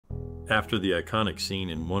After the iconic scene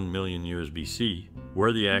in 1,000,000 years BC,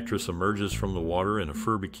 where the actress emerges from the water in a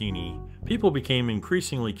fur bikini, people became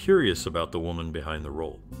increasingly curious about the woman behind the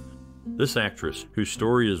role. This actress, whose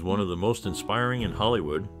story is one of the most inspiring in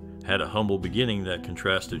Hollywood, had a humble beginning that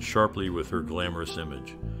contrasted sharply with her glamorous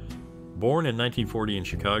image. Born in 1940 in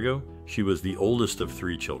Chicago, she was the oldest of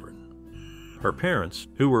 3 children. Her parents,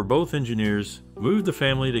 who were both engineers, moved the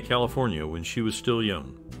family to California when she was still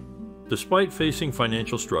young. Despite facing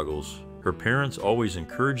financial struggles, her parents always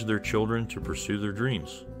encouraged their children to pursue their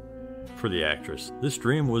dreams. For the actress, this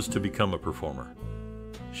dream was to become a performer.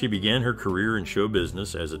 She began her career in show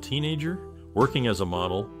business as a teenager, working as a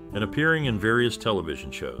model, and appearing in various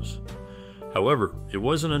television shows. However, it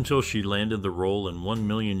wasn't until she landed the role in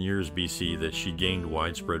 1,000,000 years BC that she gained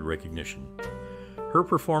widespread recognition. Her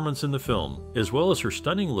performance in the film, as well as her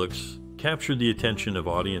stunning looks, captured the attention of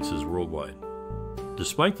audiences worldwide.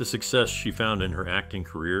 Despite the success she found in her acting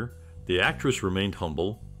career, the actress remained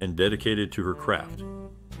humble and dedicated to her craft.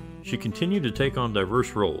 She continued to take on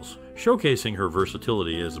diverse roles, showcasing her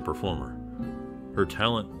versatility as a performer. Her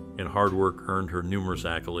talent and hard work earned her numerous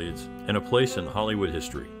accolades and a place in Hollywood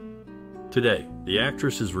history. Today, the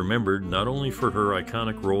actress is remembered not only for her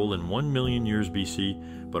iconic role in 1,000,000 years BC,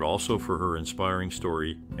 but also for her inspiring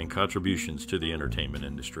story and contributions to the entertainment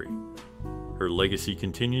industry. Her legacy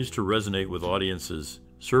continues to resonate with audiences,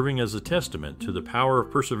 serving as a testament to the power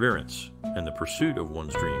of perseverance and the pursuit of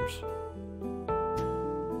one's dreams.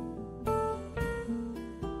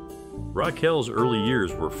 Raquel's early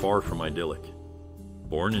years were far from idyllic.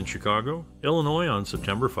 Born in Chicago, Illinois on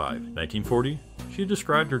September 5, 1940, she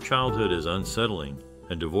described her childhood as unsettling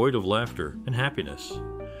and devoid of laughter and happiness.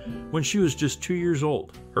 When she was just 2 years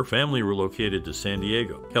old, her family relocated to San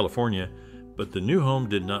Diego, California, but the new home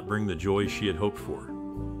did not bring the joy she had hoped for.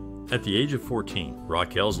 At the age of 14,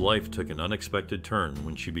 Raquel's life took an unexpected turn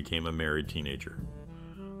when she became a married teenager.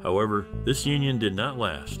 However, this union did not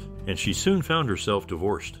last, and she soon found herself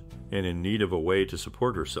divorced and in need of a way to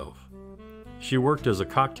support herself. She worked as a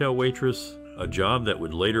cocktail waitress, a job that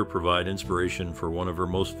would later provide inspiration for one of her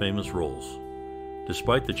most famous roles.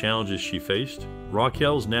 Despite the challenges she faced,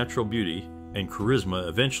 Raquel's natural beauty and charisma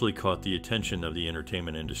eventually caught the attention of the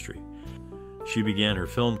entertainment industry. She began her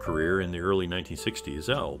film career in the early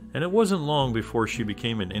 1960s, and it wasn't long before she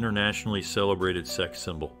became an internationally celebrated sex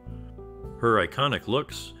symbol. Her iconic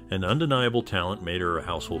looks and undeniable talent made her a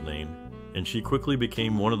household name, and she quickly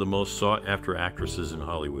became one of the most sought-after actresses in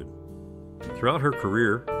Hollywood. Throughout her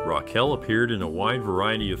career, Raquel appeared in a wide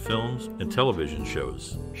variety of films and television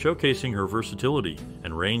shows, showcasing her versatility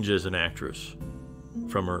and range as an actress.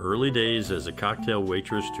 From her early days as a cocktail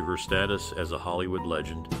waitress to her status as a Hollywood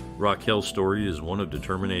legend, Raquel's story is one of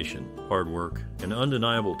determination, hard work, and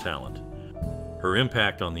undeniable talent. Her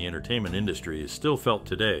impact on the entertainment industry is still felt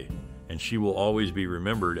today, and she will always be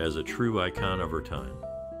remembered as a true icon of her time.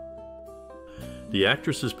 The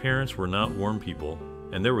actress's parents were not warm people,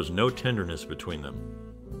 and there was no tenderness between them.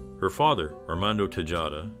 Her father, Armando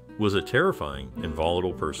Tejada, was a terrifying and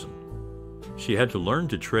volatile person. She had to learn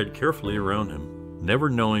to tread carefully around him, never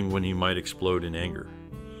knowing when he might explode in anger.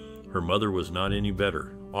 Her mother was not any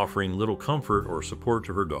better, offering little comfort or support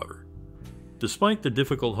to her daughter. Despite the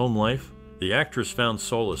difficult home life, the actress found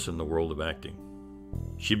solace in the world of acting.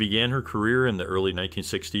 She began her career in the early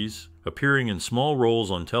 1960s, appearing in small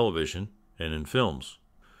roles on television and in films.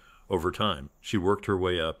 Over time, she worked her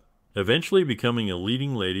way up, eventually becoming a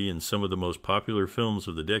leading lady in some of the most popular films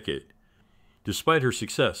of the decade. Despite her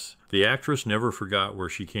success, the actress never forgot where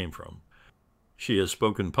she came from. She has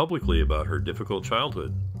spoken publicly about her difficult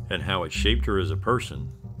childhood and how it shaped her as a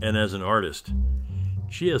person and as an artist.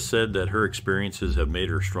 She has said that her experiences have made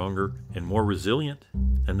her stronger and more resilient,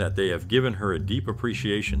 and that they have given her a deep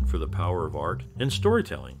appreciation for the power of art and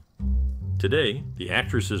storytelling. Today, the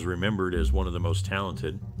actress is remembered as one of the most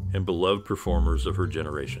talented and beloved performers of her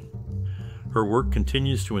generation. Her work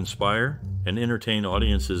continues to inspire and entertain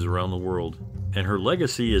audiences around the world, and her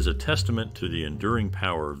legacy is a testament to the enduring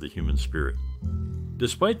power of the human spirit.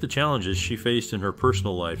 Despite the challenges she faced in her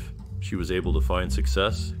personal life, she was able to find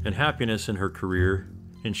success and happiness in her career,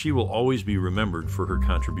 and she will always be remembered for her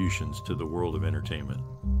contributions to the world of entertainment.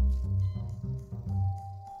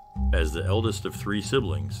 As the eldest of 3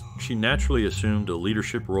 siblings, she naturally assumed a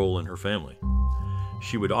leadership role in her family.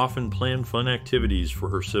 She would often plan fun activities for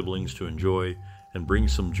her siblings to enjoy and bring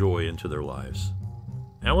some joy into their lives.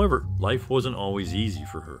 However, life wasn't always easy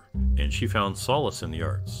for her, and she found solace in the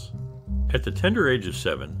arts. At the tender age of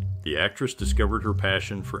 7, the actress discovered her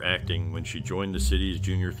passion for acting when she joined the city's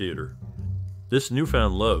junior theater. This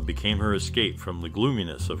newfound love became her escape from the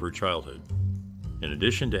gloominess of her childhood. In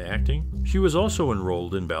addition to acting, she was also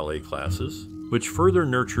enrolled in ballet classes, which further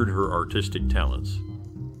nurtured her artistic talents.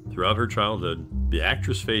 Throughout her childhood, the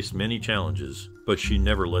actress faced many challenges, but she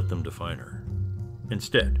never let them define her.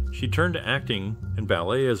 Instead, she turned to acting and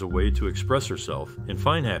ballet as a way to express herself and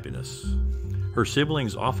find happiness. Her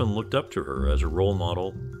siblings often looked up to her as a role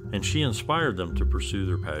model, and she inspired them to pursue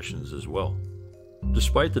their passions as well.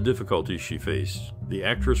 Despite the difficulties she faced, the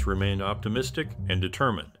actress remained optimistic and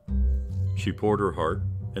determined. She poured her heart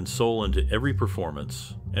and soul into every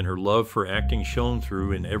performance, and her love for acting shone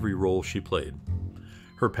through in every role she played.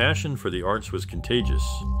 Her passion for the arts was contagious,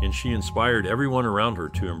 and she inspired everyone around her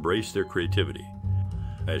to embrace their creativity.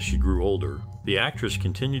 As she grew older, the actress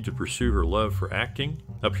continued to pursue her love for acting,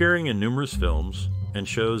 appearing in numerous films and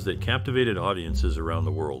shows that captivated audiences around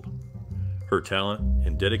the world. Her talent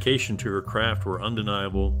and dedication to her craft were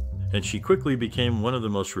undeniable, and she quickly became one of the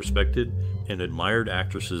most respected and admired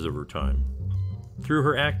actresses of her time. Through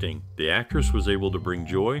her acting, the actress was able to bring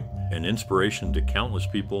joy and inspiration to countless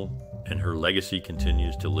people, and her legacy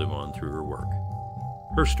continues to live on through her work.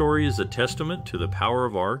 Her story is a testament to the power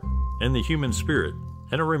of art and the human spirit,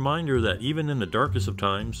 and a reminder that even in the darkest of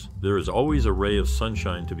times, there is always a ray of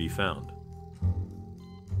sunshine to be found.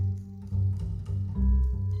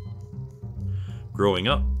 Growing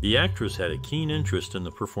up, the actress had a keen interest in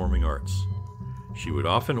the performing arts. She would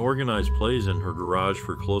often organize plays in her garage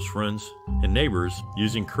for close friends and neighbors,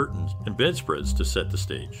 using curtains and bedspreads to set the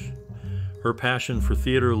stage. Her passion for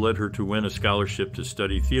theater led her to win a scholarship to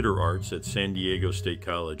study theater arts at San Diego State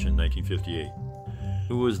College in 1958.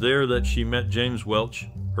 It was there that she met James Welch,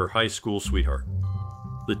 her high school sweetheart.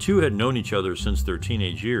 The two had known each other since their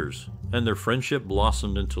teenage years, and their friendship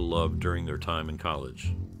blossomed into love during their time in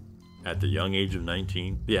college. At the young age of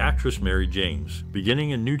 19, the actress married James,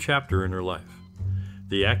 beginning a new chapter in her life.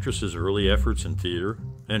 The actress's early efforts in theater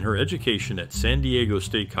and her education at San Diego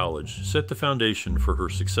State College set the foundation for her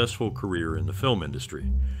successful career in the film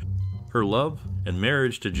industry. Her love and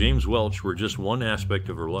marriage to James Welch were just one aspect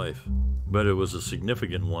of her life, but it was a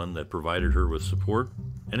significant one that provided her with support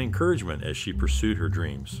and encouragement as she pursued her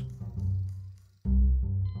dreams.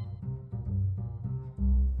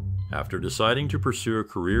 After deciding to pursue a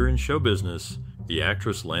career in show business, the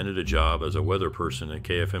actress landed a job as a weather person at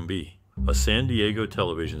KFMB, a San Diego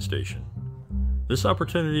television station. This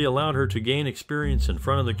opportunity allowed her to gain experience in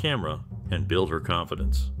front of the camera and build her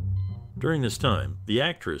confidence. During this time, the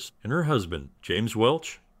actress and her husband, James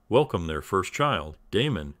Welch, welcomed their first child,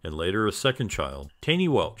 Damon, and later a second child, Taney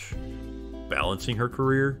Welch. Balancing her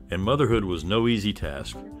career and motherhood was no easy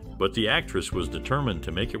task, but the actress was determined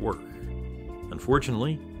to make it work.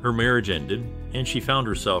 Unfortunately, her marriage ended, and she found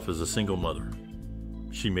herself as a single mother.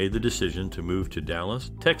 She made the decision to move to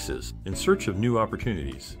Dallas, Texas, in search of new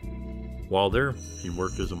opportunities. While there, she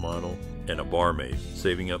worked as a model and a barmaid,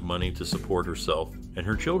 saving up money to support herself and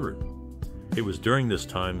her children. It was during this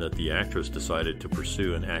time that the actress decided to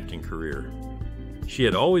pursue an acting career. She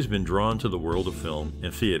had always been drawn to the world of film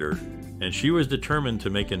and theater, and she was determined to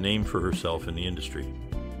make a name for herself in the industry.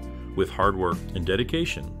 With hard work and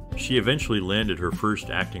dedication, she eventually landed her first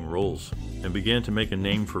acting roles and began to make a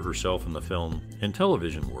name for herself in the film and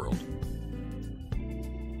television world.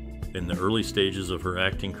 In the early stages of her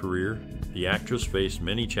acting career, the actress faced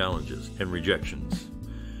many challenges and rejections.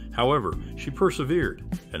 However, she persevered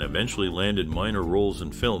and eventually landed minor roles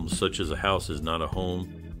in films such as A House Is Not a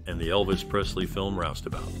Home and the Elvis Presley film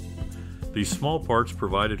Roustabout. These small parts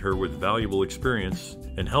provided her with valuable experience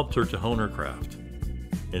and helped her to hone her craft.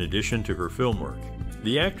 In addition to her film work,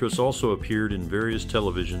 the actress also appeared in various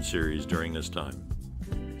television series during this time.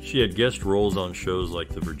 She had guest roles on shows like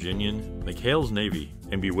The Virginian, McHale's Navy,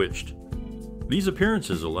 and Bewitched. These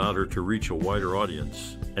appearances allowed her to reach a wider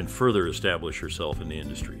audience and further establish herself in the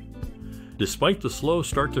industry. Despite the slow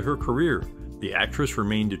start to her career, the actress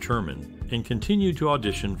remained determined and continued to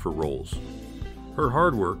audition for roles. Her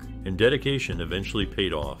hard work and dedication eventually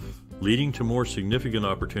paid off, leading to more significant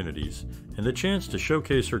opportunities and the chance to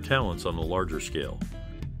showcase her talents on a larger scale.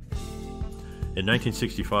 In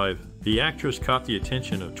 1965, the actress caught the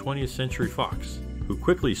attention of 20th Century Fox, who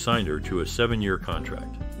quickly signed her to a 7-year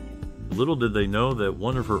contract. Little did they know that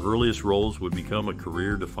one of her earliest roles would become a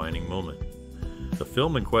career-defining moment. The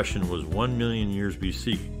film in question was 1,000,000 Years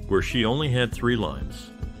BC, where she only had 3 lines.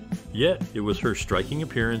 Yet, it was her striking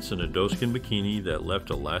appearance in a doeskin bikini that left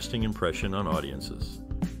a lasting impression on audiences.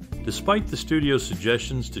 Despite the studio's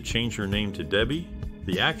suggestions to change her name to Debbie,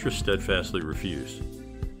 the actress steadfastly refused.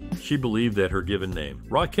 She believed that her given name,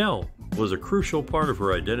 Raquel, was a crucial part of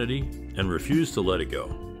her identity and refused to let it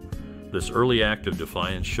go. This early act of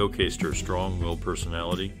defiance showcased her strong-willed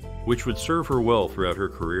personality, which would serve her well throughout her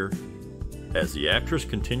career. As the actress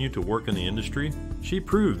continued to work in the industry, she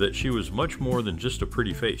proved that she was much more than just a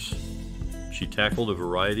pretty face. She tackled a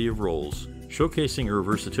variety of roles, showcasing her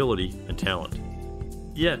versatility and talent.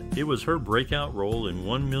 Yet, it was her breakout role in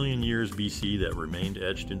 1,000,000 Years BC that remained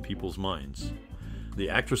etched in people's minds. The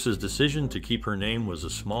actress's decision to keep her name was a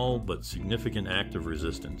small but significant act of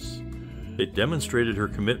resistance. It demonstrated her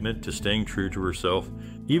commitment to staying true to herself,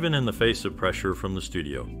 even in the face of pressure from the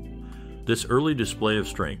studio. This early display of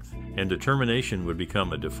strength and determination would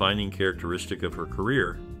become a defining characteristic of her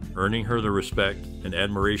career, earning her the respect and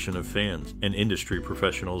admiration of fans and industry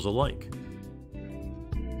professionals alike.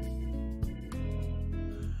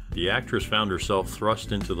 The actress found herself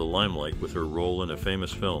thrust into the limelight with her role in a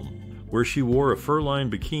famous film, where she wore a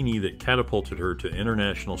fur-lined bikini that catapulted her to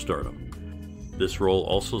international stardom. This role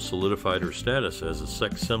also solidified her status as a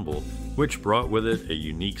sex symbol, which brought with it a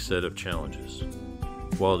unique set of challenges.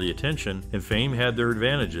 While the attention and fame had their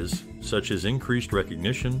advantages, such as increased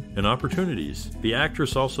recognition and opportunities, the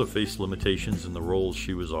actress also faced limitations in the roles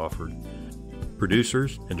she was offered.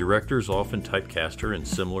 Producers and directors often typecast her in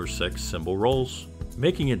similar sex symbol roles,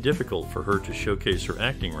 making it difficult for her to showcase her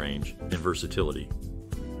acting range and versatility.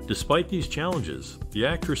 Despite these challenges, the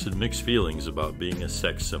actress had mixed feelings about being a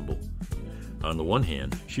sex symbol. On the one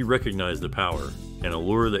hand, she recognized the power and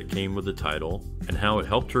allure that came with the title and how it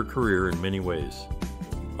helped her career in many ways.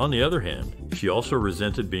 On the other hand, she also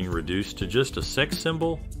resented being reduced to just a sex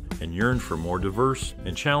symbol and yearned for more diverse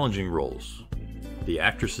and challenging roles. The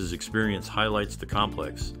actress's experience highlights the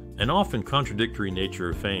complex and often contradictory nature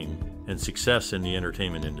of fame and success in the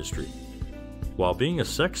entertainment industry. While being a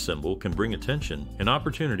sex symbol can bring attention and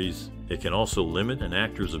opportunities, it can also limit an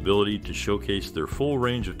actor's ability to showcase their full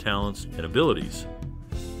range of talents and abilities.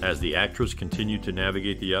 As the actress continued to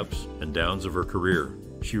navigate the ups and downs of her career,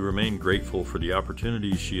 she remained grateful for the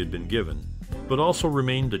opportunities she had been given, but also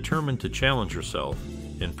remained determined to challenge herself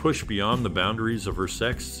and push beyond the boundaries of her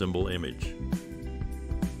sex symbol image.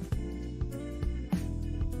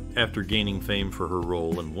 After gaining fame for her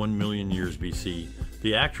role in 1,000,000 Years BC,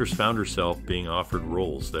 the actress found herself being offered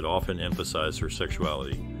roles that often emphasized her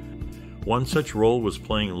sexuality. One such role was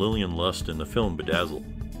playing Lillian Lust in the film Bedazzled.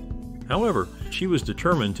 However, she was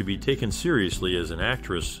determined to be taken seriously as an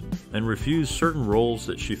actress and refused certain roles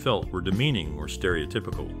that she felt were demeaning or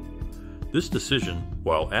stereotypical. This decision,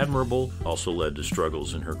 while admirable, also led to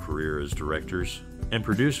struggles in her career as directors, and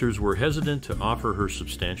producers were hesitant to offer her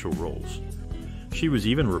substantial roles. She was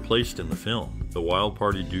even replaced in the film, The Wild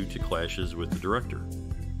Party, due to clashes with the director.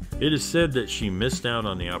 It is said that she missed out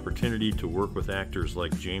on the opportunity to work with actors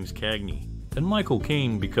like James Cagney and Michael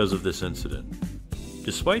Caine because of this incident.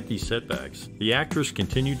 Despite these setbacks, the actress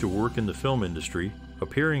continued to work in the film industry,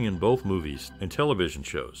 appearing in both movies and television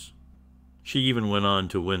shows. She even went on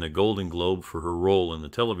to win a Golden Globe for her role in the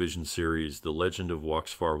television series The Legend of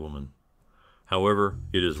Waxfar Woman. However,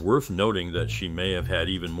 it is worth noting that she may have had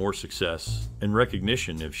even more success and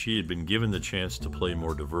recognition if she had been given the chance to play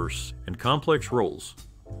more diverse and complex roles.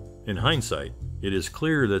 In hindsight, it is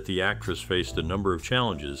clear that the actress faced a number of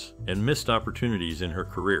challenges and missed opportunities in her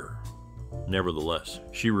career. Nevertheless,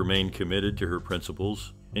 she remained committed to her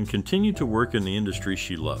principles and continued to work in the industry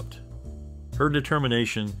she loved. Her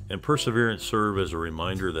determination and perseverance serve as a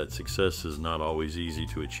reminder that success is not always easy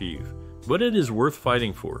to achieve, but it is worth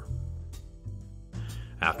fighting for.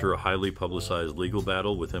 After a highly publicized legal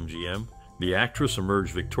battle with MGM, the actress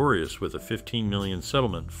emerged victorious with a $15 million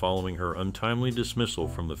settlement following her untimely dismissal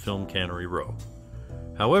from the film Cannery Row.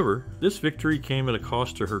 However, this victory came at a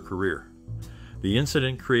cost to her career. The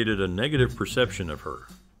incident created a negative perception of her,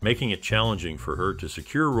 making it challenging for her to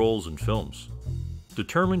secure roles in films.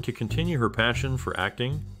 Determined to continue her passion for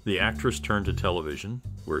acting, the actress turned to television,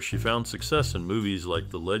 where she found success in movies like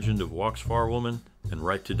The Legend of Waxfar Woman and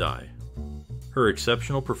Right to Die. Her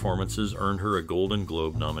exceptional performances earned her a Golden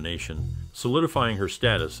Globe nomination, solidifying her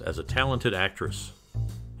status as a talented actress.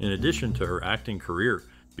 In addition to her acting career,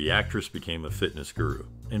 the actress became a fitness guru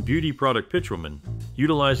and beauty product pitchwoman,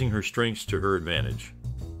 utilizing her strengths to her advantage.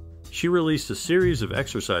 She released a series of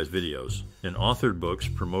exercise videos and authored books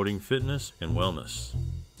promoting fitness and wellness.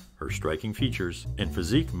 Her striking features and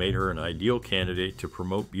physique made her an ideal candidate to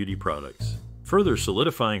promote beauty products, further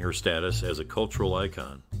solidifying her status as a cultural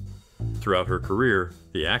icon. Throughout her career,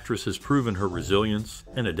 the actress has proven her resilience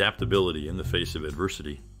and adaptability in the face of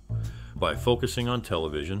adversity. By focusing on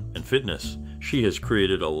television and fitness, she has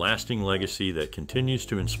created a lasting legacy that continues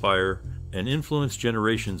to inspire and influence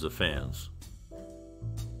generations of fans.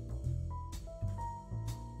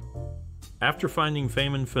 After finding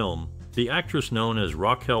fame in film, the actress known as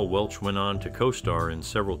Raquel Welch went on to co-star in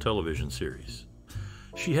several television series.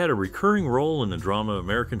 She had a recurring role in the drama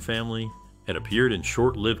American Family, and appeared in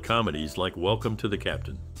short-lived comedies like Welcome to the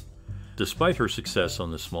Captain. Despite her success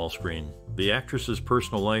on the small screen, the actress's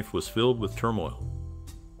personal life was filled with turmoil.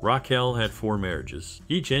 Raquel had 4 marriages,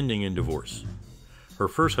 each ending in divorce. Her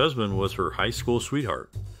first husband was her high school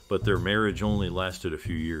sweetheart, but their marriage only lasted a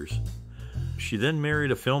few years. She then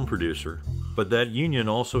married a film producer, but that union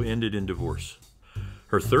also ended in divorce.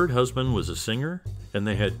 Her third husband was a singer, and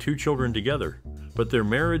they had 2 children together, but their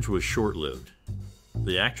marriage was short-lived.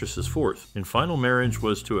 The actress's fourth and final marriage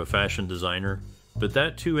was to a fashion designer, but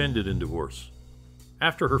that too ended in divorce.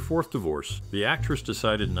 After her 4th divorce, the actress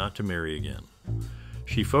decided not to marry again.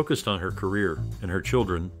 She focused on her career and her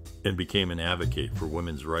children and became an advocate for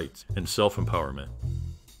women's rights and self-empowerment.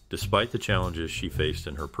 Despite the challenges she faced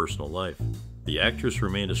in her personal life, the actress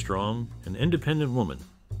remained a strong and independent woman.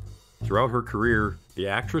 Throughout her career, the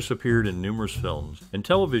actress appeared in numerous films and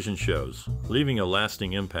television shows, leaving a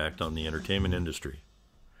lasting impact on the entertainment industry.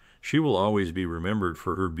 She will always be remembered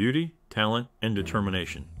for her beauty, talent, and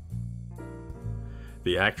determination.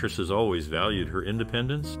 The actress has always valued her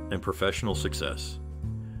independence and professional success.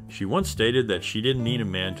 She once stated that she didn't need a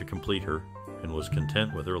man to complete her and was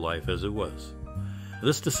content with her life as it was.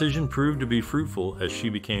 This decision proved to be fruitful as she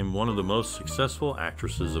became one of the most successful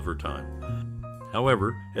actresses of her time.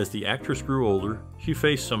 However, as the actress grew older, she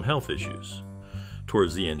faced some health issues.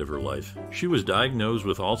 Towards the end of her life, she was diagnosed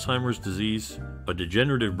with Alzheimer's disease, a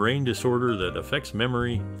degenerative brain disorder that affects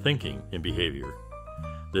memory, thinking, and behavior.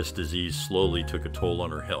 This disease slowly took a toll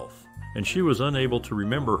on her health, and she was unable to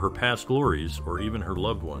remember her past glories or even her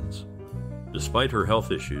loved ones. Despite her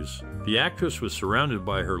health issues, the actress was surrounded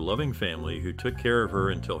by her loving family who took care of her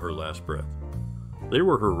until her last breath. They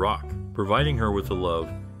were her rock, providing her with the love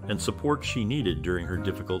and support she needed during her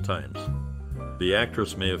difficult times. The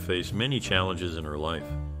actress may have faced many challenges in her life,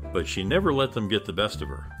 but she never let them get the best of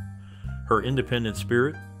her. Her independent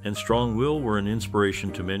spirit and strong will were an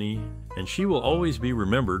inspiration to many, and she will always be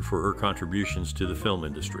remembered for her contributions to the film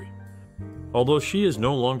industry. Although she is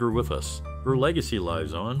no longer with us, her legacy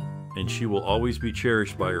lives on, and she will always be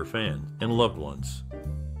cherished by her fans and loved ones.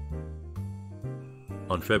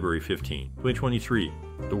 On February 15, 2023,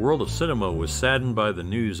 the world of cinema was saddened by the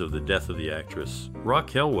news of the death of the actress,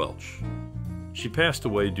 Raquel Welch. She passed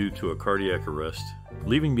away due to a cardiac arrest,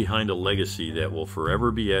 leaving behind a legacy that will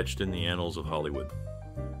forever be etched in the annals of Hollywood.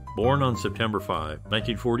 Born on September 5,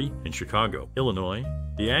 1940, in Chicago, Illinois,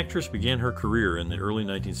 the actress began her career in the early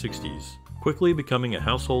 1960s, quickly becoming a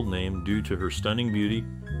household name due to her stunning beauty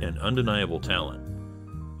and undeniable talent.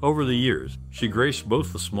 Over the years, she graced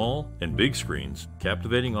both the small and big screens,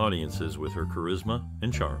 captivating audiences with her charisma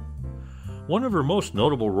and charm. One of her most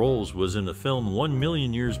notable roles was in the film 1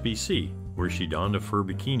 Million Years BC, where she donned a fur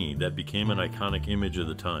bikini that became an iconic image of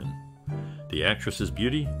the time. The actress's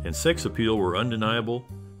beauty and sex appeal were undeniable,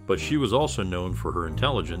 but she was also known for her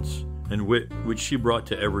intelligence and wit, which she brought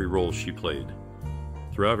to every role she played.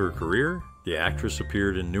 Throughout her career, the actress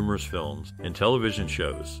appeared in numerous films and television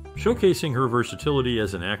shows, showcasing her versatility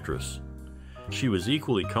as an actress. She was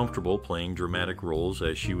equally comfortable playing dramatic roles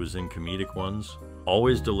as she was in comedic ones,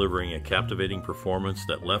 always delivering a captivating performance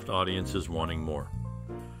that left audiences wanting more.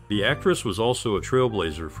 The actress was also a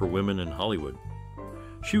trailblazer for women in Hollywood.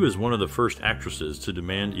 She was one of the first actresses to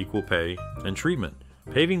demand equal pay and treatment,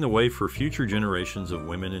 paving the way for future generations of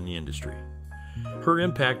women in the industry. Her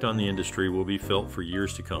impact on the industry will be felt for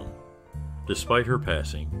years to come. Despite her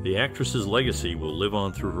passing, the actress's legacy will live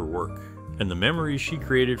on through her work and the memories she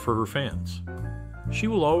created for her fans. She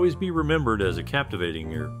will always be remembered as a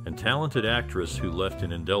captivating and talented actress who left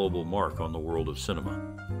an indelible mark on the world of cinema.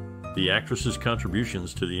 The actress's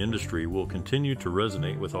contributions to the industry will continue to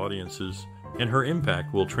resonate with audiences, and her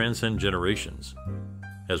impact will transcend generations.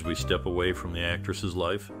 As we step away from the actress's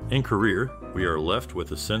life and career, we are left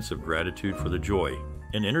with a sense of gratitude for the joy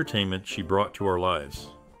and entertainment she brought to our lives.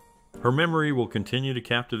 Her memory will continue to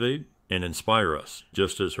captivate and inspire us,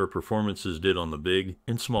 just as her performances did on the big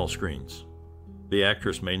and small screens. The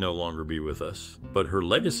actress may no longer be with us, but her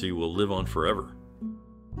legacy will live on forever.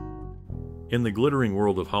 In the glittering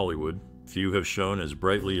world of Hollywood, few have shone as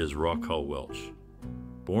brightly as Raquel Welch.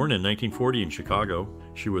 Born in 1940 in Chicago,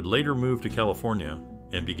 she would later move to California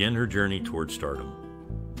and begin her journey toward stardom.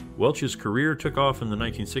 Welch's career took off in the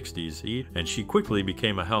 1960s, and she quickly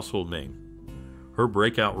became a household name. Her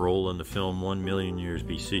breakout role in the film 1 Million Years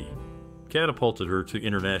BC catapulted her to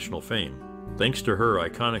international fame, thanks to her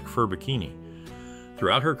iconic fur bikini.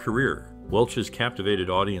 Throughout her career, Welch has captivated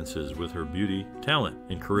audiences with her beauty, talent,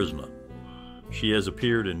 and charisma. She has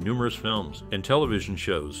appeared in numerous films and television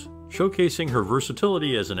shows, showcasing her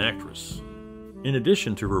versatility as an actress. In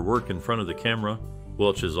addition to her work in front of the camera,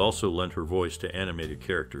 Welch has also lent her voice to animated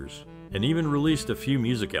characters, and even released a few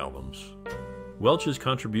music albums. Welch's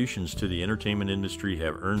contributions to the entertainment industry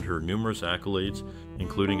have earned her numerous accolades,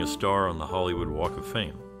 including a star on the Hollywood Walk of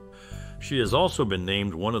Fame. She has also been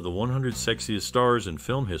named one of the 100 sexiest stars in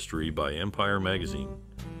film history by Empire magazine.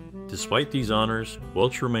 Despite these honors,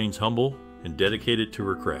 Welch remains humble and dedicated to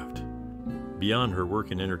her craft. Beyond her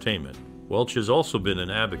work in entertainment, Welch has also been an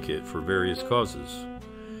advocate for various causes.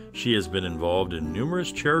 She has been involved in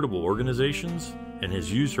numerous charitable organizations and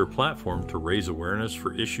has used her platform to raise awareness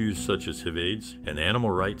for issues such as HIV/AIDS and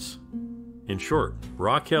animal rights. In short,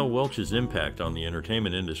 Raquel Welch's impact on the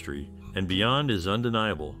entertainment industry and beyond is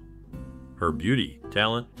undeniable. Her beauty,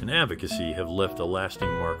 talent, and advocacy have left a lasting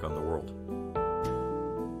mark on the world.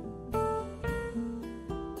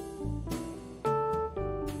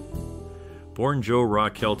 Born Jo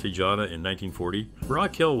Raquel Tejada in 1940,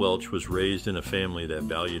 Raquel Welch was raised in a family that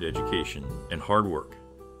valued education and hard work.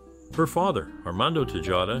 Her father, Armando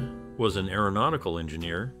Tejada, was an aeronautical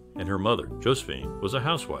engineer, and her mother, Josephine, was a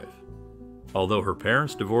housewife. Although her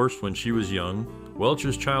parents divorced when she was young,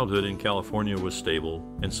 Welch's childhood in California was stable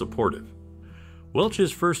and supportive.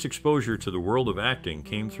 Welch's first exposure to the world of acting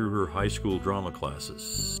came through her high school drama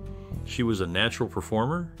classes. She was a natural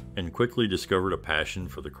performer and quickly discovered a passion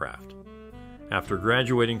for the craft. After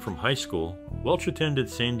graduating from high school, Welch attended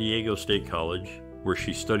San Diego State College, where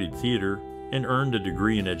she studied theater and earned a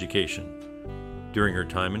degree in education. During her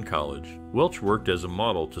time in college, Welch worked as a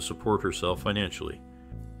model to support herself financially.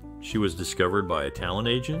 She was discovered by a talent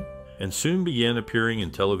agent and soon began appearing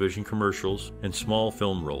in television commercials and small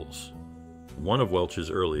film roles. One of Welch's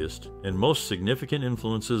earliest and most significant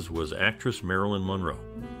influences was actress Marilyn Monroe.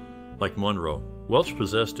 Like Monroe, Welch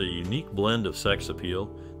possessed a unique blend of sex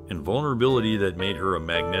appeal and vulnerability that made her a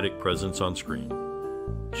magnetic presence on screen.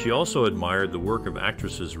 She also admired the work of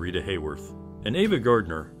actresses Rita Hayworth and Ava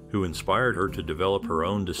Gardner, who inspired her to develop her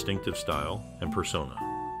own distinctive style and persona.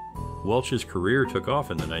 Welch's career took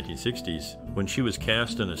off in the 1960s when she was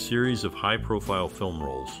cast in a series of high-profile film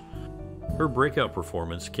roles. Her breakout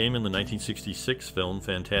performance came in the 1966 film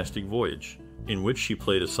Fantastic Voyage, in which she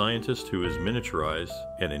played a scientist who is miniaturized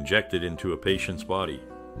and injected into a patient's body.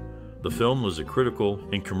 The film was a critical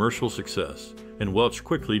and commercial success, and Welch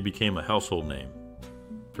quickly became a household name.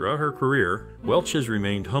 Throughout her career, Welch has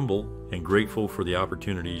remained humble and grateful for the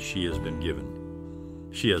opportunities she has been given.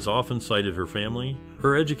 She has often cited her family,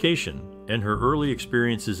 her education, and her early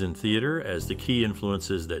experiences in theater as the key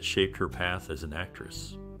influences that shaped her path as an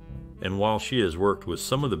actress. And while she has worked with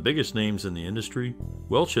some of the biggest names in the industry,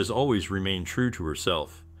 Welch has always remained true to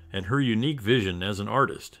herself and her unique vision as an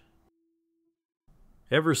artist.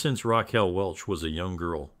 Ever since Raquel Welch was a young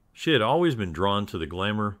girl, she had always been drawn to the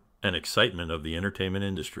glamour and excitement of the entertainment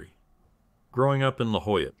industry. Growing up in La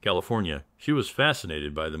Jolla, California, she was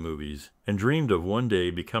fascinated by the movies and dreamed of one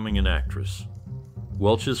day becoming an actress.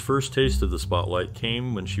 Welch's first taste of the spotlight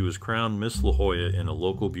came when she was crowned Miss La Jolla in a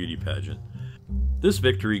local beauty pageant. This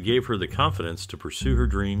victory gave her the confidence to pursue her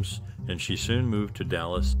dreams, and she soon moved to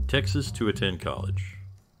Dallas, Texas to attend college.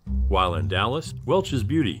 While in Dallas, Welch's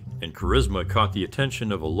beauty and charisma caught the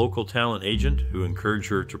attention of a local talent agent who encouraged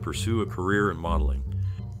her to pursue a career in modeling.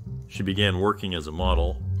 She began working as a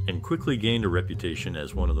model and quickly gained a reputation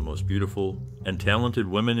as one of the most beautiful and talented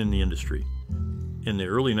women in the industry. In the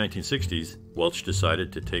early 1960s, Welch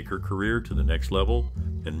decided to take her career to the next level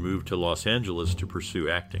and moved to Los Angeles to pursue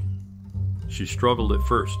acting. She struggled at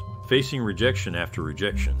first, facing rejection after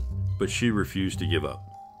rejection, but she refused to give up.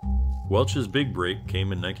 Welch's big break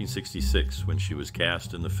came in 1966 when she was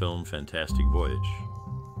cast in the film Fantastic Voyage.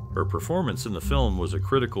 Her performance in the film was a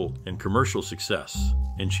critical and commercial success,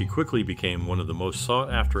 and she quickly became one of the most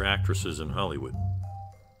sought-after actresses in Hollywood.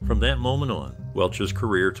 From that moment on, Welch's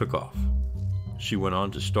career took off. She went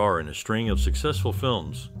on to star in a string of successful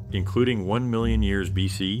films, including 1,000,000 Years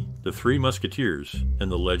BC, The Three Musketeers,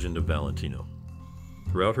 and The Legend of Valentino.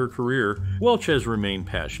 Throughout her career, Welch has remained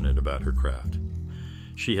passionate about her craft.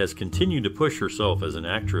 She has continued to push herself as an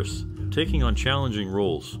actress, taking on challenging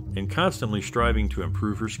roles and constantly striving to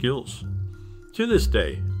improve her skills. To this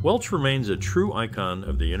day, Welch remains a true icon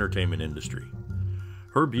of the entertainment industry.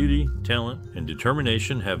 Her beauty, talent, and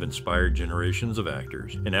determination have inspired generations of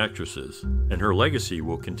actors and actresses, and her legacy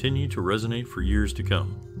will continue to resonate for years to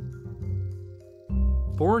come.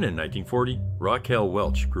 Born in 1940, Raquel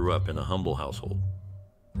Welch grew up in a humble household.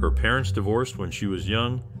 Her parents divorced when she was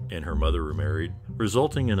young, and her mother remarried,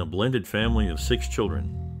 resulting in a blended family of 6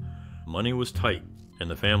 children. Money was tight, and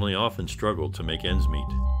the family often struggled to make ends meet.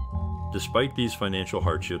 Despite these financial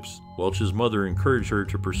hardships, Welch's mother encouraged her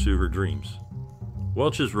to pursue her dreams.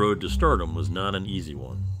 Welch's road to stardom was not an easy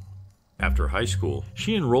one. After high school,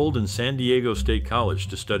 she enrolled in San Diego State College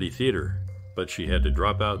to study theater, but she had to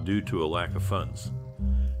drop out due to a lack of funds.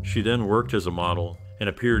 She then worked as a model and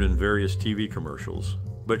appeared in various TV commercials,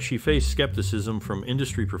 but she faced skepticism from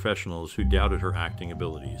industry professionals who doubted her acting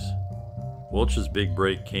abilities. Welch's big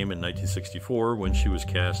break came in 1964 when she was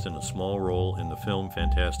cast in a small role in the film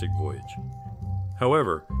Fantastic Voyage.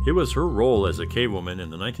 However, it was her role as a cavewoman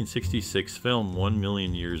in the 1966 film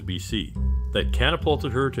 1,000,000 Years BC that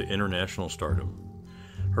catapulted her to international stardom.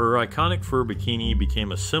 Her iconic fur bikini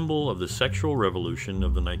became a symbol of the sexual revolution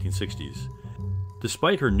of the 1960s.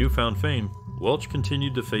 Despite her newfound fame, Welch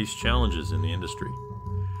continued to face challenges in the industry.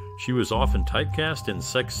 She was often typecast in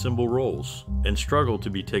sex symbol roles and struggled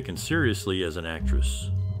to be taken seriously as an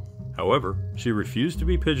actress. However, she refused to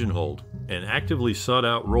be pigeonholed and actively sought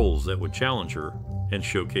out roles that would challenge her and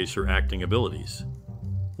showcase her acting abilities.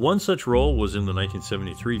 One such role was in the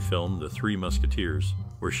 1973 film The Three Musketeers,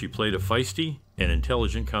 where she played a feisty and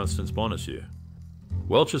intelligent Constance Bonacieux.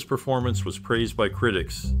 Welch's performance was praised by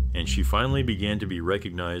critics, and she finally began to be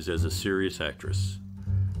recognized as a serious actress.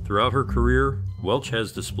 Throughout her career, Welch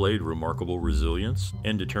has displayed remarkable resilience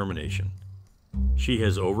and determination. She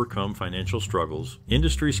has overcome financial struggles,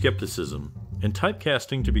 industry skepticism, and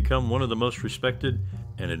typecasting to become one of the most respected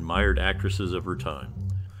and admired actresses of her time.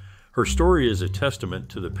 Her story is a testament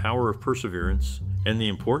to the power of perseverance and the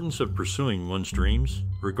importance of pursuing one's dreams,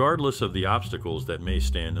 regardless of the obstacles that may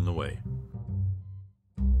stand in the way.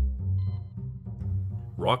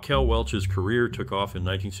 Raquel Welch's career took off in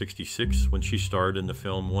 1966 when she starred in the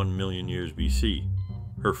film 1,000,000 Years BC.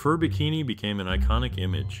 Her fur bikini became an iconic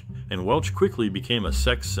image, and Welch quickly became a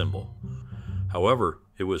sex symbol. However,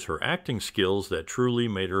 it was her acting skills that truly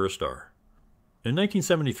made her a star. In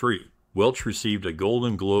 1973, Welch received a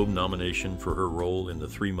Golden Globe nomination for her role in The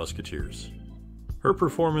Three Musketeers. Her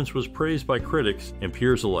performance was praised by critics and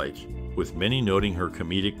peers alike, with many noting her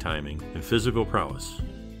comedic timing and physical prowess.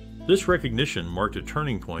 This recognition marked a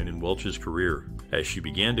turning point in Welch's career as she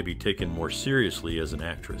began to be taken more seriously as an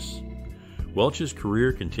actress. Welch's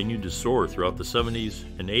career continued to soar throughout the 70s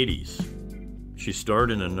and 80s. She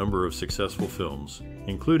starred in a number of successful films,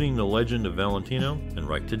 including The Legend of Valentino and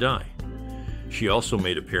Right to Die. She also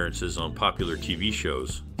made appearances on popular TV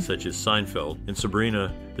shows such as Seinfeld and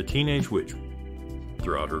Sabrina, the Teenage Witch.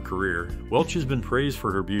 Throughout her career, Welch has been praised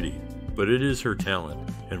for her beauty, but it is her talent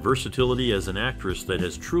and versatility as an actress that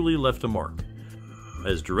has truly left a mark.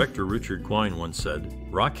 As director Richard Quine once said,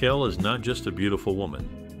 "Raquel is not just a beautiful woman.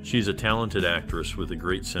 She's a talented actress with a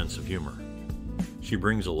great sense of humor. She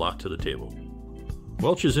brings a lot to the table."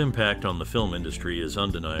 Welch's impact on the film industry is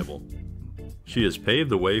undeniable. She has paved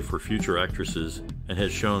the way for future actresses and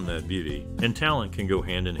has shown that beauty and talent can go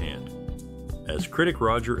hand in hand. As critic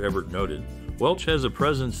Roger Ebert noted, Welch has a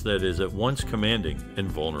presence that is at once commanding and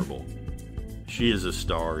vulnerable. She is a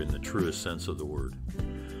star in the truest sense of the word.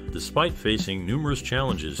 Despite facing numerous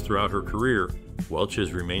challenges throughout her career, Welch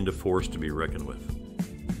has remained a force to be reckoned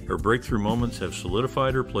with. Her breakthrough moments have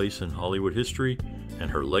solidified her place in Hollywood history, and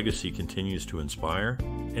her legacy continues to inspire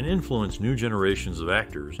and influence new generations of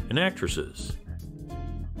actors and actresses.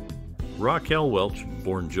 Raquel Welch,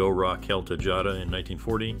 born Jo Raquel Tejada in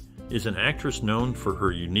 1940, is an actress known for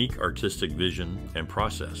her unique artistic vision and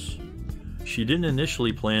process. She didn't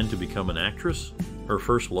initially plan to become an actress. Her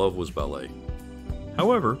first love was ballet.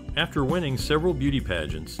 However, after winning several beauty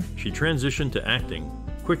pageants, she transitioned to acting,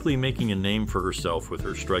 quickly making a name for herself with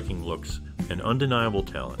her striking looks and undeniable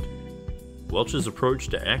talent. Welch's approach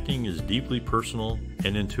to acting is deeply personal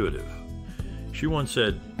and intuitive. She once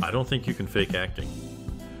said, "I don't think you can fake acting.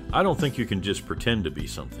 I don't think you can just pretend to be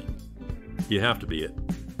something. You have to be it."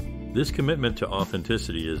 This commitment to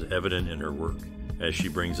authenticity is evident in her work, as she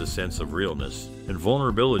brings a sense of realness and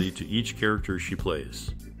vulnerability to each character she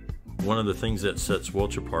plays. One of the things that sets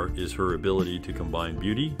Welch apart is her ability to combine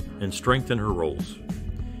beauty and strength in her roles.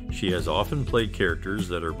 She has often played characters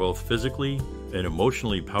that are both physically and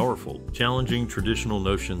emotionally powerful, challenging traditional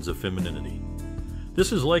notions of femininity.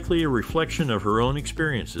 This is likely a reflection of her own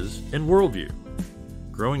experiences and worldview.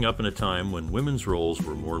 Growing up in a time when women's roles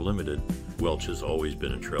were more limited, Welch has always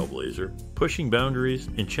been a trailblazer, pushing boundaries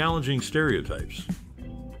and challenging stereotypes.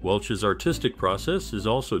 Welch's artistic process is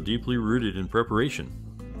also deeply rooted in preparation.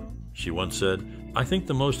 She once said, "I think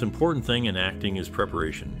the most important thing in acting is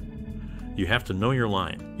preparation. You have to know your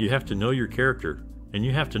line, you have to know your character, and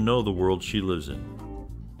you have to know the world she lives in."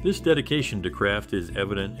 This dedication to craft is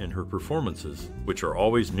evident in her performances, which are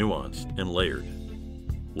always nuanced and layered.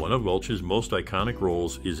 One of Welch's most iconic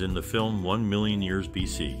roles is in the film 1,000,000 Years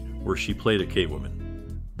BC, where she played a cavewoman.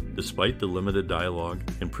 Despite the limited dialogue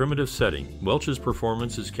and primitive setting, Welch's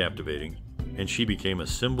performance is captivating, and she became a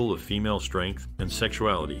symbol of female strength and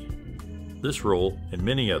sexuality. This role, and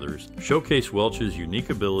many others, showcase Welch's unique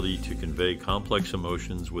ability to convey complex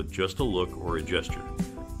emotions with just a look or a gesture.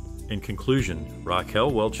 In conclusion, Raquel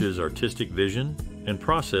Welch's artistic vision and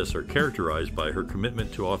process are characterized by her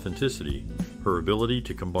commitment to authenticity, her ability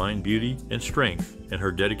to combine beauty and strength, and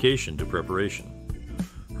her dedication to preparation.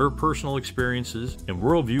 Her personal experiences and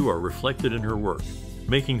worldview are reflected in her work,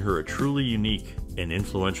 making her a truly unique and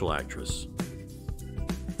influential actress.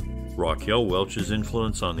 Raquel Welch's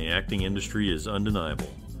influence on the acting industry is undeniable.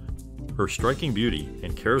 Her striking beauty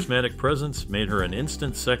and charismatic presence made her an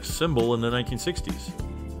instant sex symbol in the 1960s.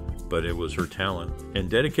 But it was her talent and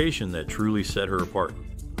dedication that truly set her apart.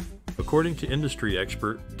 According to industry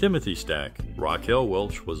expert Timothy Stack, Raquel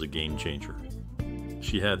Welch was a game changer.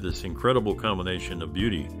 She had this incredible combination of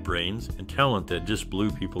beauty, brains, and talent that just blew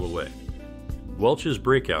people away. Welch's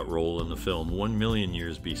breakout role in the film 1,000,000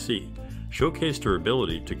 Years BC showcased her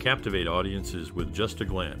ability to captivate audiences with just a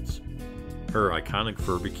glance. Her iconic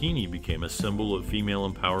fur bikini became a symbol of female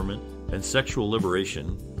empowerment and sexual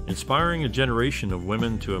liberation, inspiring a generation of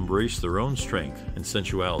women to embrace their own strength and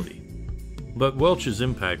sensuality. But Welch's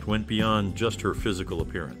impact went beyond just her physical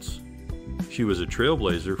appearance. She was a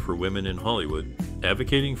trailblazer for women in Hollywood,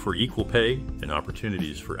 advocating for equal pay and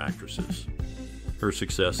opportunities for actresses. Her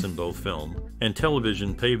success in both film and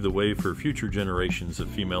television paved the way for future generations of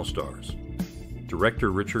female stars.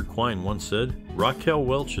 Director Richard Quine once said, "Raquel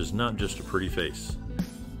Welch is not just a pretty face.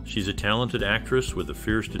 She's a talented actress with a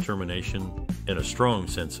fierce determination and a strong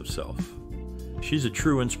sense of self. She's a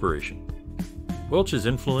true inspiration." Welch's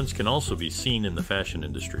influence can also be seen in the fashion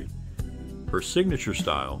industry. Her signature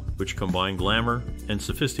style, which combined glamour and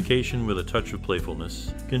sophistication with a touch of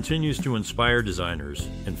playfulness, continues to inspire designers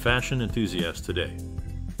and fashion enthusiasts today.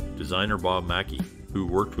 Designer Bob Mackie, who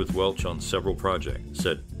worked with Welch on several projects,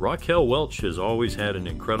 said, "Raquel Welch has always had an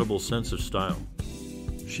incredible sense of style.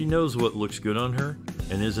 She knows what looks good on her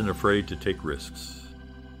and isn't afraid to take risks.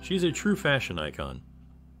 She's a true fashion icon."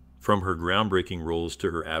 From her groundbreaking roles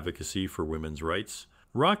to her advocacy for women's rights,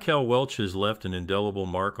 Raquel Welch has left an indelible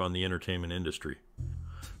mark on the entertainment industry.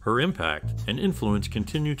 Her impact and influence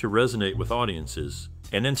continue to resonate with audiences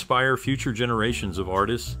and inspire future generations of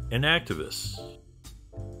artists and activists.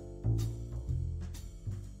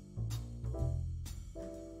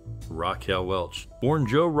 Raquel Welch, born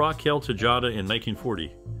Jo Raquel Tejada in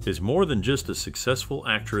 1940, is more than just a successful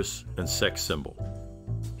actress and sex symbol.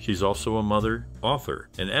 She's also a mother, author,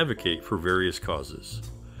 and advocate for various causes.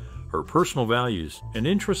 Her personal values and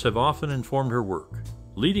interests have often informed her work,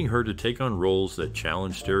 leading her to take on roles that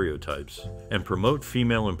challenge stereotypes and promote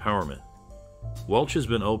female empowerment. Welch has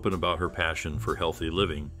been open about her passion for healthy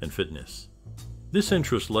living and fitness. This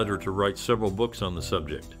interest led her to write several books on the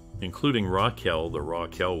subject, including Raquel, the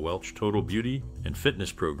Raquel Welch Total Beauty and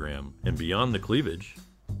Fitness Program, and Beyond the Cleavage.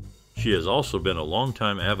 She has also been a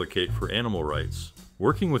longtime advocate for animal rights,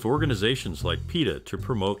 working with organizations like PETA to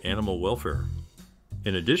promote animal welfare.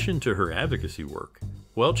 In addition to her advocacy work,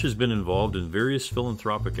 Welch has been involved in various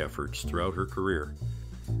philanthropic efforts throughout her career.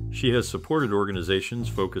 She has supported organizations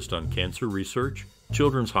focused on cancer research,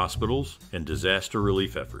 children's hospitals, and disaster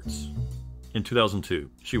relief efforts. In 2002,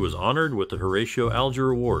 she was honored with the Horatio Alger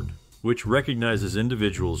Award, which recognizes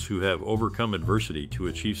individuals who have overcome adversity to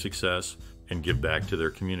achieve success and give back to their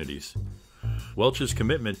communities. Welch's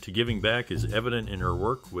commitment to giving back is evident in her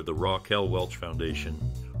work with the Raquel Welch Foundation,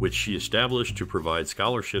 which she established to provide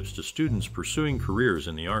scholarships to students pursuing careers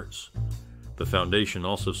in the arts. The foundation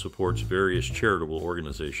also supports various charitable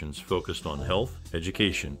organizations focused on health,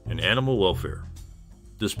 education, and animal welfare.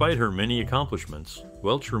 Despite her many accomplishments,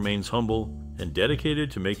 Welch remains humble and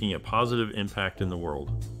dedicated to making a positive impact in the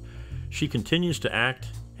world. She continues to act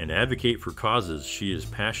and advocate for causes she is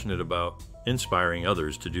passionate about, inspiring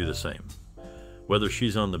others to do the same. Whether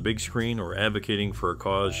she's on the big screen or advocating for a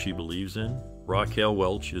cause she believes in, Raquel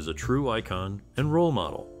Welch is a true icon and role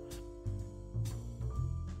model.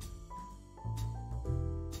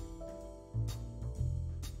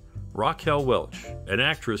 Raquel Welch, an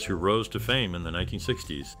actress who rose to fame in the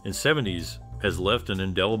 1960s and 70s, has left an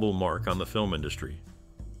indelible mark on the film industry.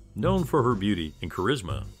 Known for her beauty and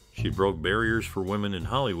charisma, she broke barriers for women in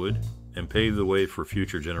Hollywood and paved the way for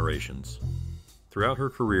future generations. Throughout her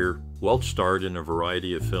career, Welch starred in a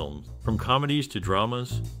variety of films, from comedies to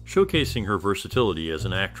dramas, showcasing her versatility as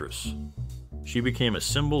an actress. She became a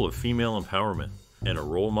symbol of female empowerment and a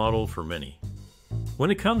role model for many.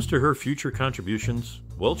 When it comes to her future contributions,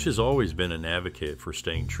 Welch has always been an advocate for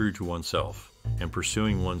staying true to oneself and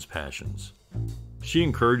pursuing one's passions. She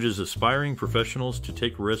encourages aspiring professionals to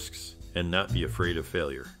take risks and not be afraid of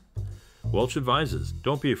failure. Welch advises,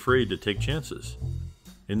 don't be afraid to take chances.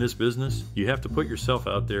 In this business, you have to put yourself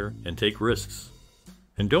out there and take risks.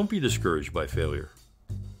 And don't be discouraged by failure.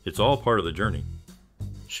 It's all part of the journey.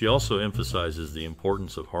 She also emphasizes the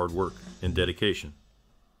importance of hard work and dedication.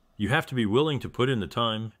 You have to be willing to put in the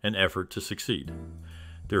time and effort to succeed.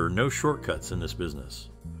 There are no shortcuts in this business.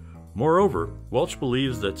 Moreover, Welch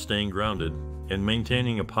believes that staying grounded and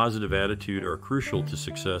maintaining a positive attitude are crucial to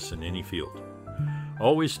success in any field.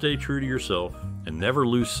 Always stay true to yourself and never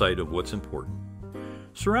lose sight of what's important.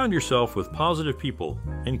 Surround yourself with positive people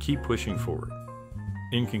and keep pushing forward.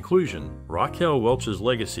 In conclusion, Raquel Welch's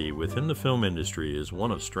legacy within the film industry is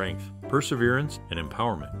one of strength, perseverance, and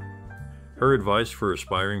empowerment. Her advice for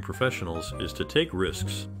aspiring professionals is to take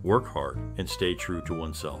risks, work hard, and stay true to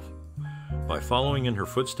oneself. By following in her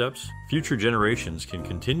footsteps, future generations can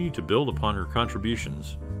continue to build upon her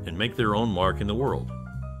contributions and make their own mark in the world.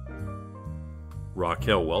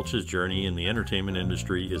 Raquel Welch's journey in the entertainment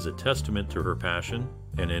industry is a testament to her passion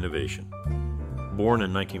and innovation. Born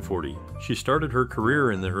in 1940, she started her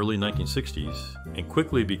career in the early 1960s and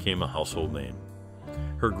quickly became a household name.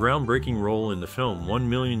 Her groundbreaking role in the film 1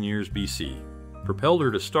 Million Years BC propelled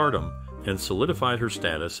her to stardom and solidified her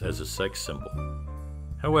status as a sex symbol.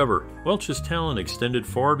 However, Welch's talent extended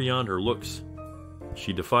far beyond her looks.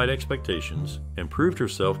 She defied expectations and proved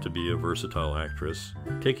herself to be a versatile actress,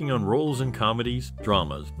 taking on roles in comedies,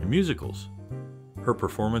 dramas, and musicals. Her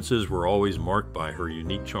performances were always marked by her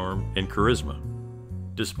unique charm and charisma.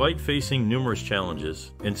 Despite facing numerous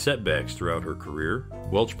challenges and setbacks throughout her career,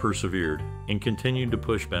 Welch persevered and continued to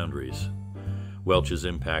push boundaries. Welch's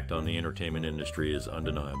impact on the entertainment industry is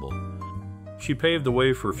undeniable. She paved the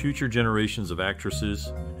way for future generations of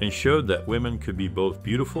actresses and showed that women could be both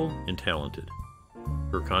beautiful and talented.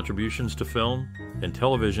 Her contributions to film and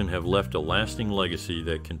television have left a lasting legacy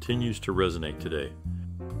that continues to resonate today.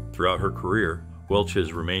 Throughout her career, Welch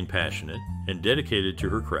has remained passionate and dedicated to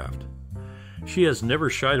her craft. She has never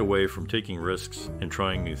shied away from taking risks and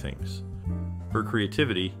trying new things. Her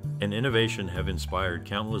creativity and innovation have inspired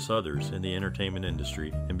countless others in the entertainment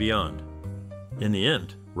industry and beyond. In the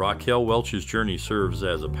end, Raquel Welch's journey serves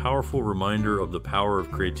as a powerful reminder of the power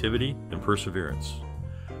of creativity and perseverance.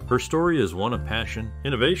 Her story is one of passion,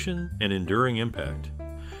 innovation, and enduring impact.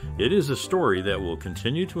 It is a story that will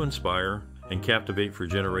continue to inspire and captivate for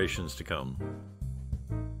generations to come.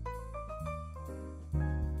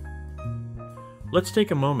 Let's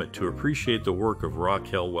take a moment to appreciate the work of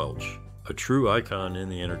Raquel Welch, a true icon in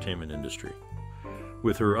the entertainment industry.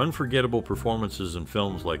 With her unforgettable performances in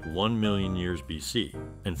films like 1 Million Years BC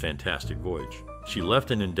and Fantastic Voyage, she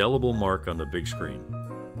left an indelible mark on the big screen.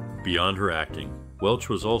 Beyond her acting, Welch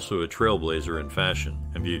was also a trailblazer in fashion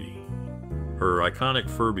and beauty. Her iconic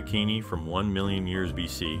fur bikini from 1 Million Years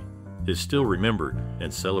BC is still remembered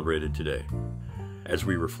and celebrated today. As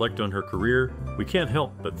we reflect on her career, we can't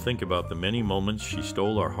help but think about the many moments she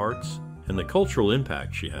stole our hearts and the cultural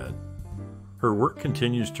impact she had. Her work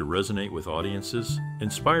continues to resonate with audiences,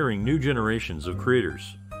 inspiring new generations of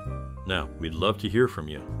creators. Now, we'd love to hear from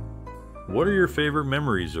you. What are your favorite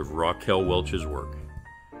memories of Raquel Welch's work?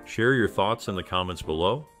 Share your thoughts in the comments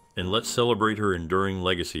below, and let's celebrate her enduring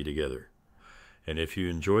legacy together. And if you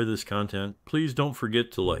enjoy this content, please don't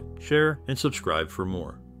forget to like, share, and subscribe for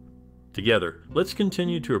more. Together, let's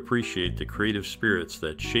continue to appreciate the creative spirits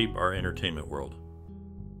that shape our entertainment world.